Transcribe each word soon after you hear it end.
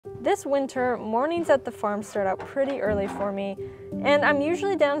This winter, mornings at the farm start out pretty early for me, and I'm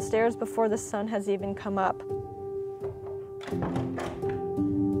usually downstairs before the sun has even come up.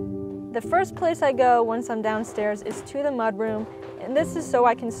 The first place I go once I'm downstairs is to the mudroom, and this is so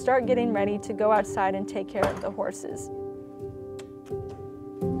I can start getting ready to go outside and take care of the horses.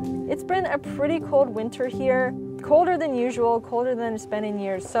 It's been a pretty cold winter here, colder than usual, colder than it's been in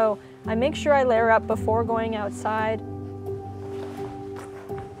years, so I make sure I layer up before going outside.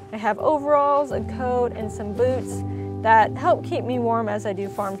 I have overalls, a coat, and some boots that help keep me warm as I do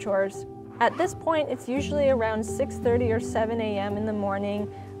farm chores. At this point, it's usually around 6:30 or 7 a.m. in the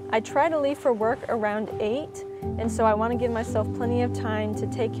morning. I try to leave for work around 8, and so I want to give myself plenty of time to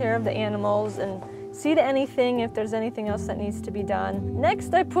take care of the animals and see to anything if there's anything else that needs to be done.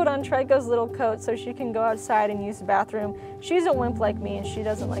 Next, I put on Trico's little coat so she can go outside and use the bathroom. She's a wimp like me and she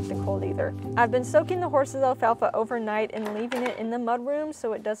doesn't like the cold either. I've been soaking the horses' alfalfa overnight and leaving it in the mudroom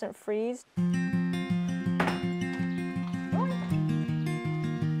so it doesn't freeze.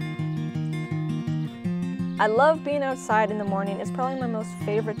 I love being outside in the morning. It's probably my most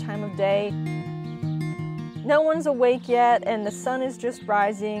favorite time of day. No one's awake yet and the sun is just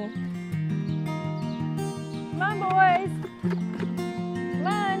rising. Come on, boys. Come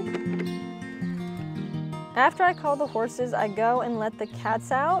on. After I call the horses, I go and let the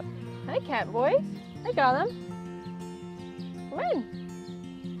cats out. Hi, cat boys. I got them. Come on.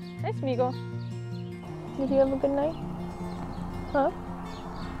 Nice, Meagle. Did you have a good night? Huh?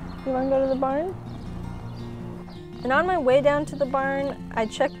 You want to go to the barn? And on my way down to the barn, I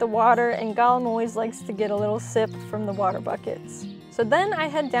check the water, and Gollum always likes to get a little sip from the water buckets. So then I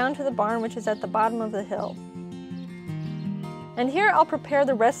head down to the barn, which is at the bottom of the hill. And here I'll prepare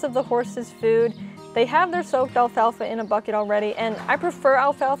the rest of the horses' food. They have their soaked alfalfa in a bucket already, and I prefer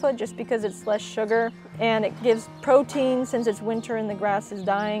alfalfa just because it's less sugar and it gives protein since it's winter and the grass is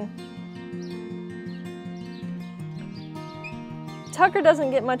dying. Tucker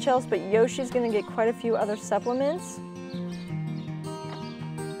doesn't get much else, but Yoshi's gonna get quite a few other supplements.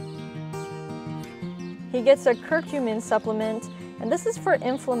 He gets a curcumin supplement, and this is for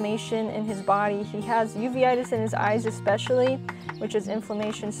inflammation in his body. He has uveitis in his eyes especially, which is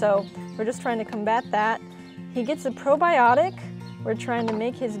inflammation, so we're just trying to combat that. He gets a probiotic. We're trying to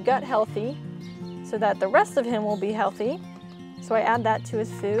make his gut healthy so that the rest of him will be healthy. So I add that to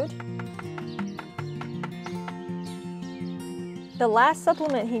his food. The last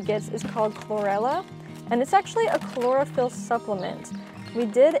supplement he gets is called chlorella, and it's actually a chlorophyll supplement. We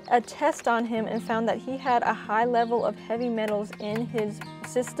did a test on him and found that he had a high level of heavy metals in his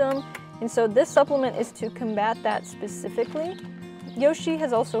system, and so this supplement is to combat that specifically. Yoshi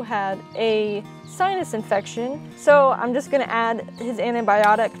has also had a sinus infection, so I'm just going to add his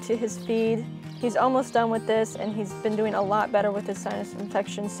antibiotic to his feed. He's almost done with this, and he's been doing a lot better with his sinus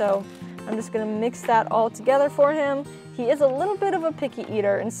infection, so I'm just going to mix that all together for him. He is a little bit of a picky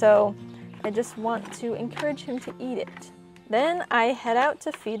eater, and so I just want to encourage him to eat it. Then I head out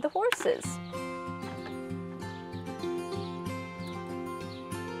to feed the horses.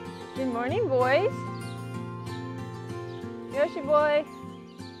 Good morning, boys. Yoshi boy,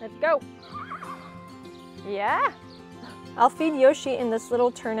 let's go. Yeah. I'll feed Yoshi in this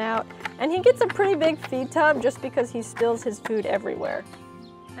little turnout, and he gets a pretty big feed tub just because he spills his food everywhere.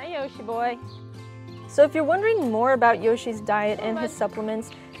 Hi, Yoshi boy. So if you're wondering more about Yoshi's diet and his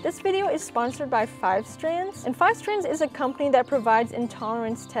supplements, this video is sponsored by 5 Strands. And 5 Strands is a company that provides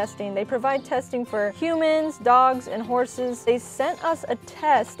intolerance testing. They provide testing for humans, dogs, and horses. They sent us a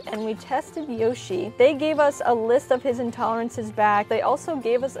test and we tested Yoshi. They gave us a list of his intolerances back. They also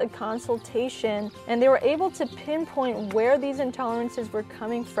gave us a consultation and they were able to pinpoint where these intolerances were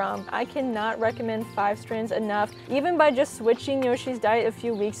coming from. I cannot recommend 5 Strands enough. Even by just switching Yoshi's diet a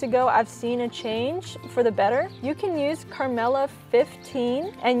few weeks ago, I've seen a change for the better. You can use Carmela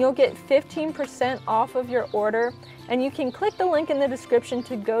 15 and you'll get 15% off of your order, and you can click the link in the description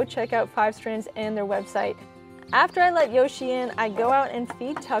to go check out 5 Strands and their website. After I let Yoshi in, I go out and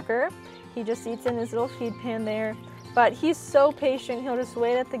feed Tucker. He just eats in his little feed pan there, but he's so patient. He'll just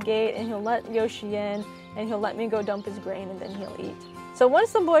wait at the gate and he'll let Yoshi in and he'll let me go dump his grain and then he'll eat. So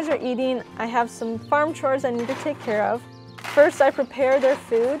once the boys are eating, I have some farm chores I need to take care of. First, I prepare their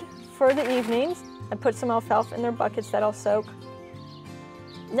food for the evenings. I put some alfalfa in their buckets that I'll soak.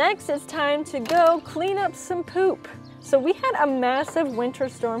 Next, it's time to go clean up some poop. So we had a massive winter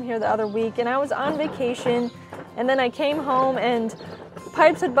storm here the other week, and I was on vacation, and then I came home and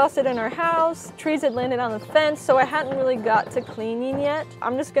pipes had busted in our house, trees had landed on the fence, so I hadn't really got to cleaning yet.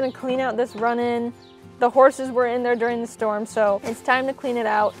 I'm just gonna clean out this run-in. The horses were in there during the storm, so it's time to clean it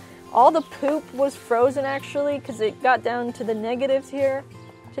out. All the poop was frozen actually, because it got down to the negatives here.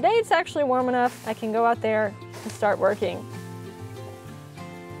 Today it's actually warm enough I can go out there and start working.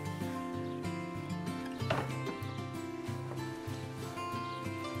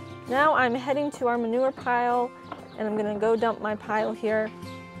 Now I'm heading to our manure pile, and I'm gonna go dump my pile here.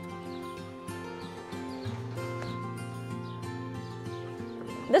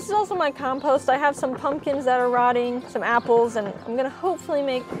 This is also my compost. I have some pumpkins that are rotting, some apples, and I'm gonna hopefully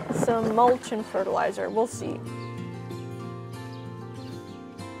make some mulch and fertilizer. We'll see.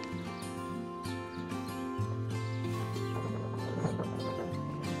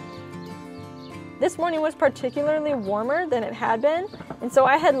 This morning was particularly warmer than it had been, and so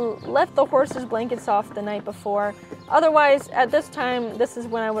I had left the horses' blankets off the night before. Otherwise, at this time, this is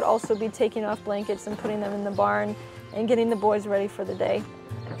when I would also be taking off blankets and putting them in the barn and getting the boys ready for the day.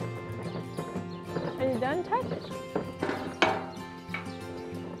 Are you done, Tuck?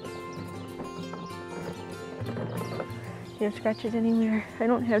 You have scratches anywhere? I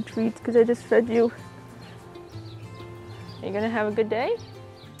don't have treats because I just fed you. Are you gonna have a good day?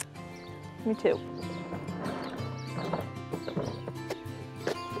 Me too.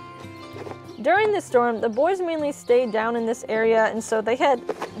 During the storm, the boys mainly stayed down in this area, and so they had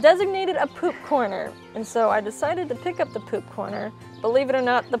designated a poop corner. And so I decided to pick up the poop corner. Believe it or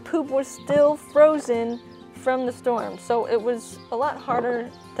not, the poop was still frozen from the storm, so it was a lot harder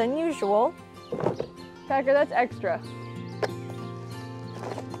than usual. Packer, that's extra.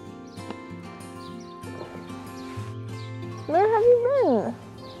 Where have you been?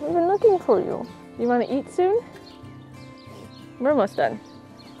 We've been looking for you. You want to eat soon? We're almost done.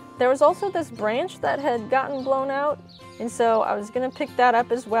 There was also this branch that had gotten blown out, and so I was going to pick that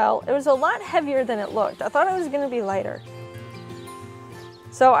up as well. It was a lot heavier than it looked. I thought it was going to be lighter.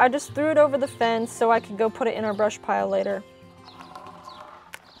 So I just threw it over the fence so I could go put it in our brush pile later.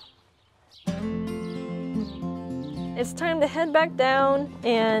 It's time to head back down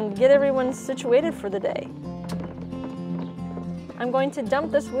and get everyone situated for the day. I'm going to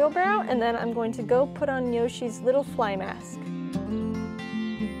dump this wheelbarrow, and then I'm going to go put on Yoshi's little fly mask.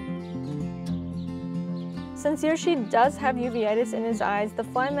 Since Yoshi does have uveitis in his eyes, the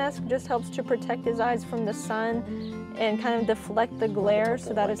fly mask just helps to protect his eyes from the sun and kind of deflect the glare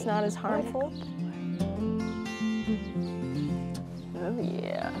so that it's not as harmful. Oh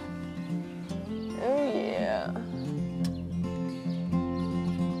yeah. Oh yeah.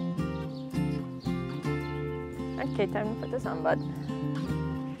 Okay, time to put this on, bud.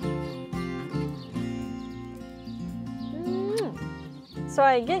 So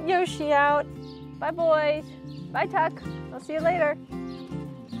I get Yoshi out. Bye, boys. Bye, Tuck. I'll see you later.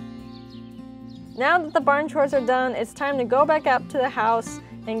 Now that the barn chores are done, it's time to go back up to the house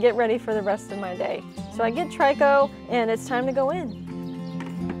and get ready for the rest of my day. So I get Trico, and it's time to go in.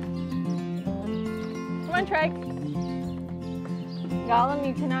 Come on, Trike. Gollum,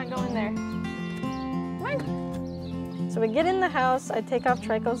 you cannot go in there. Come on. So we get in the house, I take off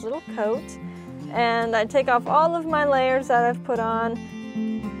Trico's little coat, and I take off all of my layers that I've put on.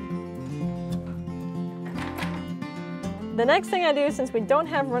 The next thing I do, since we don't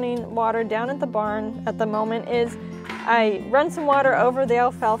have running water down at the barn at the moment, is I run some water over the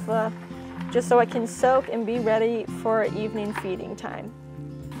alfalfa just so it can soak and be ready for evening feeding time.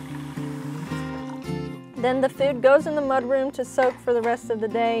 Then the food goes in the mudroom to soak for the rest of the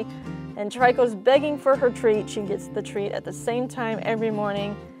day, and Trico's begging for her treat. She gets the treat at the same time every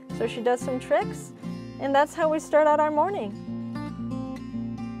morning, so she does some tricks, and that's how we start out our morning.